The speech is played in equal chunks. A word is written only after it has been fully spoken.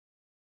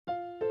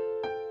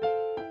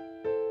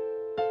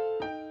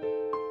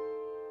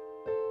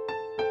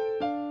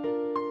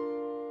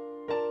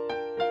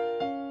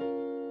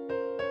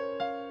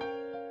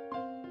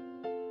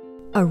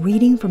A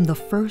reading from the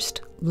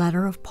first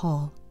letter of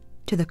Paul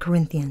to the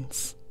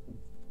Corinthians.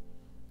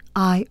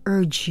 I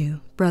urge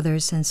you,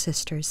 brothers and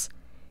sisters,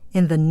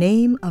 in the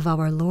name of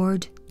our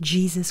Lord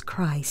Jesus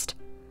Christ,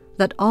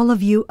 that all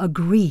of you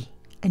agree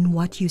in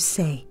what you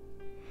say,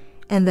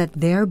 and that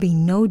there be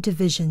no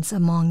divisions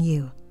among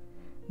you,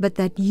 but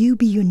that you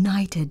be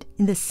united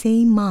in the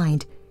same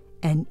mind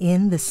and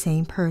in the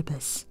same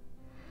purpose.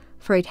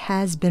 For it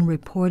has been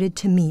reported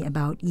to me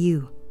about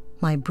you,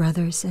 my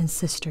brothers and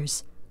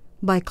sisters,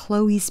 by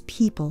Chloe's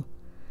people,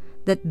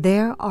 that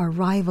there are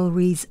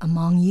rivalries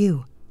among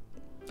you.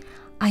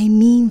 I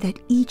mean that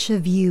each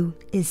of you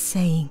is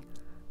saying,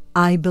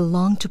 I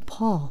belong to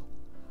Paul,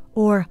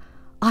 or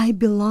I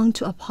belong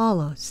to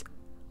Apollos,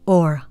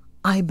 or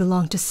I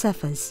belong to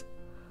Cephas,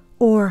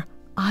 or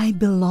I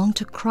belong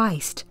to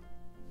Christ.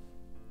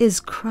 Is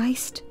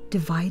Christ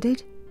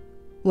divided?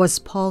 Was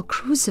Paul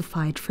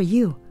crucified for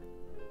you?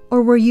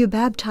 Or were you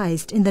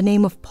baptized in the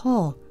name of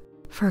Paul?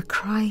 For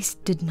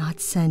Christ did not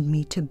send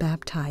me to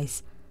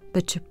baptize,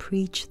 but to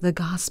preach the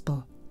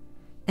gospel,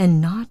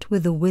 and not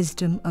with the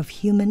wisdom of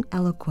human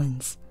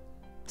eloquence,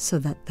 so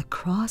that the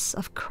cross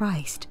of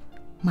Christ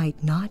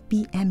might not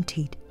be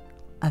emptied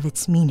of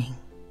its meaning.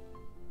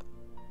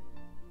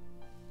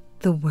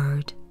 The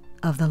word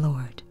of the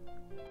Lord.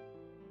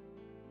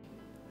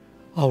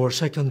 Our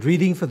second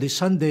reading for this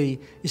Sunday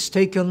is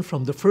taken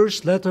from the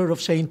first letter of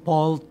St.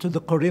 Paul to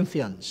the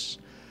Corinthians.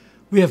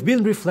 We have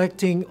been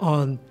reflecting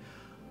on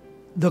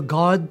the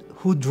God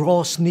who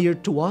draws near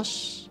to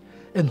us,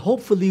 and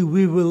hopefully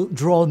we will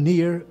draw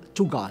near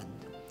to God.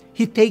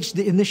 He takes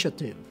the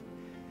initiative.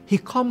 He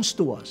comes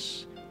to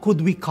us.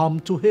 Could we come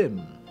to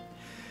Him?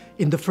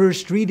 In the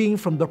first reading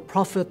from the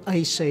prophet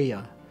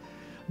Isaiah,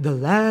 the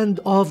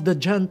land of the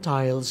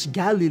Gentiles,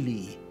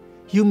 Galilee,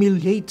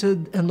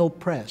 humiliated and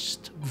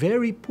oppressed,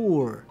 very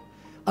poor,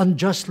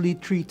 unjustly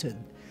treated,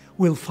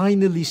 will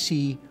finally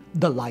see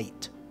the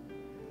light.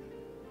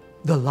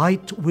 The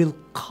light will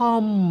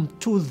come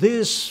to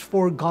this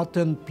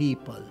forgotten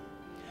people,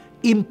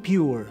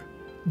 impure,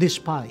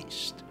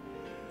 despised,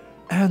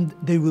 and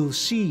they will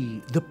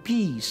see the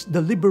peace,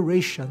 the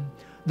liberation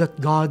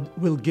that God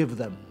will give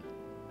them.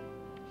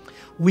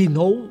 We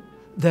know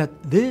that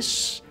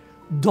this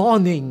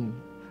dawning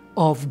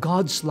of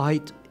God's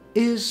light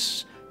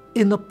is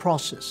in a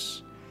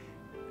process,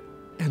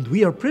 and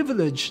we are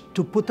privileged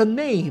to put a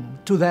name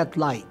to that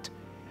light.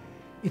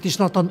 It is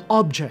not an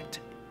object.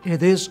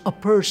 It is a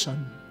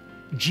person,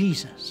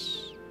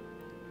 Jesus.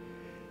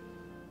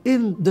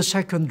 In the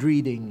second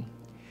reading,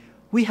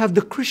 we have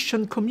the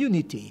Christian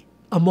community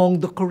among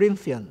the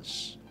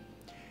Corinthians.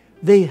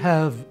 They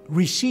have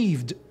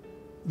received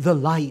the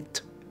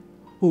light,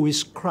 who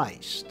is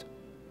Christ.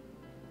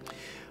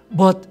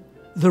 But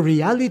the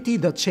reality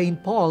that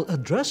St. Paul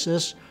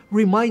addresses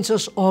reminds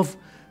us of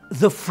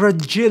the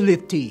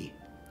fragility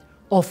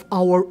of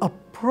our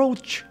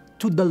approach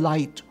to the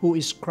light, who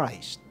is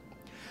Christ.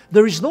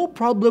 There is no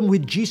problem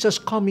with Jesus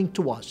coming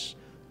to us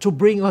to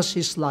bring us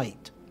His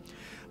light.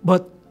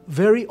 But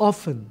very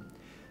often,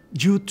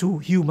 due to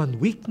human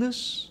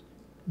weakness,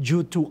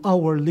 due to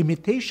our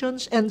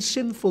limitations and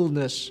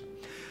sinfulness,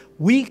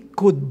 we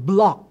could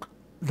block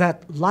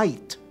that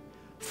light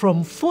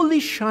from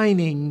fully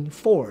shining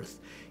forth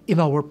in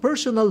our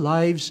personal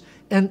lives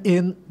and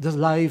in the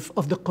life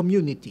of the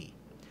community.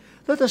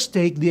 Let us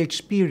take the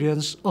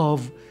experience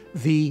of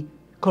the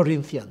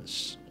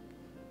Corinthians.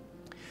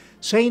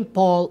 St.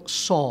 Paul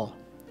saw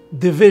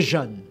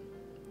division,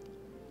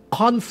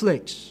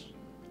 conflicts,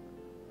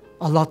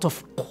 a lot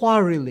of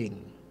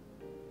quarreling.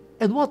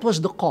 And what was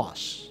the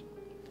cause?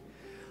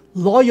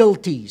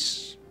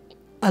 Loyalties,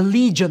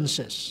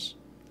 allegiances.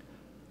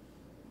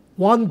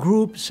 One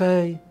group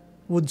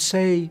would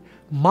say,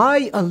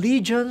 my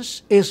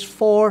allegiance is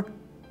for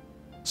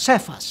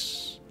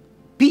Cephas,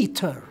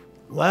 Peter.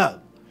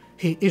 Well,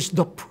 he is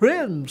the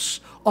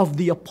prince of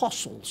the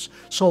apostles,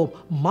 so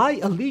my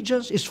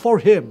allegiance is for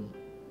him.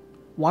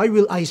 Why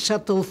will I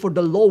settle for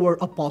the lower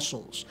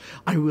apostles?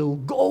 I will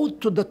go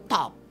to the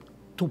top,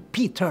 to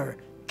Peter,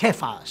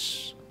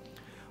 Cephas.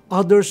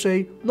 Others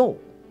say, no,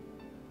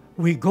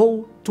 we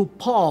go to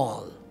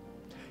Paul.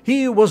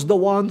 He was the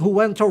one who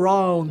went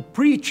around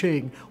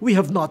preaching. We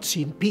have not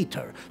seen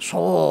Peter,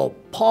 so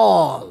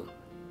Paul.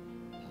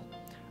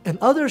 And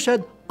others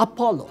said,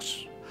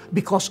 Apollos,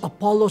 because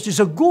Apollos is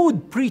a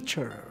good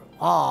preacher.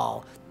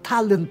 Oh,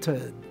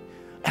 talented,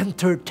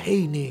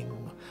 entertaining.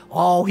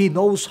 Oh, he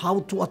knows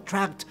how to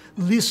attract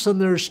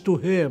listeners to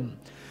him.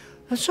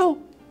 And so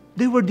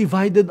they were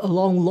divided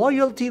along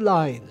loyalty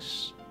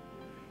lines.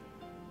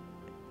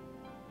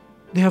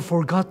 They have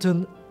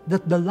forgotten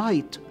that the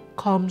light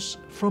comes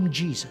from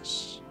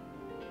Jesus.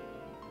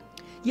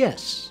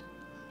 Yes,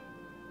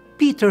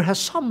 Peter has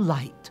some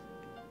light.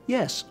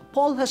 Yes,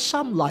 Paul has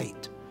some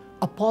light.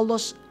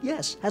 Apollos,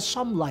 yes, has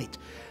some light.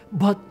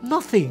 But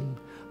nothing,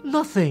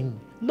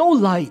 no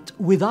light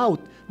without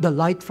the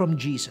light from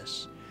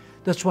Jesus.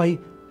 That's why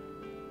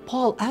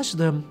Paul asked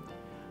them,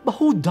 but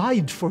who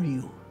died for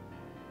you?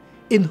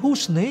 In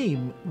whose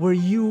name were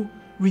you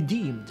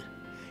redeemed?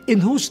 In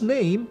whose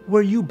name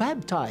were you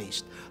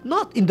baptized?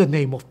 Not in the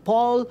name of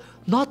Paul,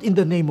 not in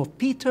the name of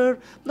Peter,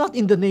 not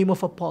in the name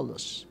of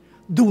Apollos.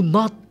 Do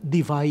not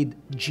divide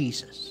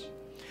Jesus.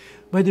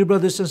 My dear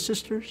brothers and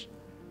sisters,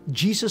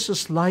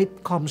 Jesus'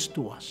 light comes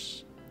to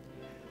us.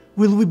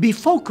 Will we be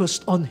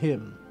focused on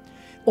Him,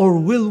 or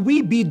will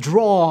we be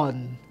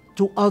drawn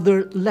to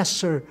other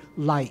lesser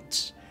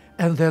lights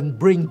and then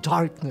bring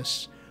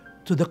darkness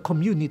to the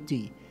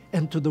community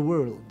and to the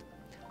world?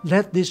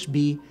 Let this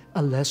be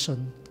a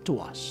lesson to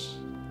us.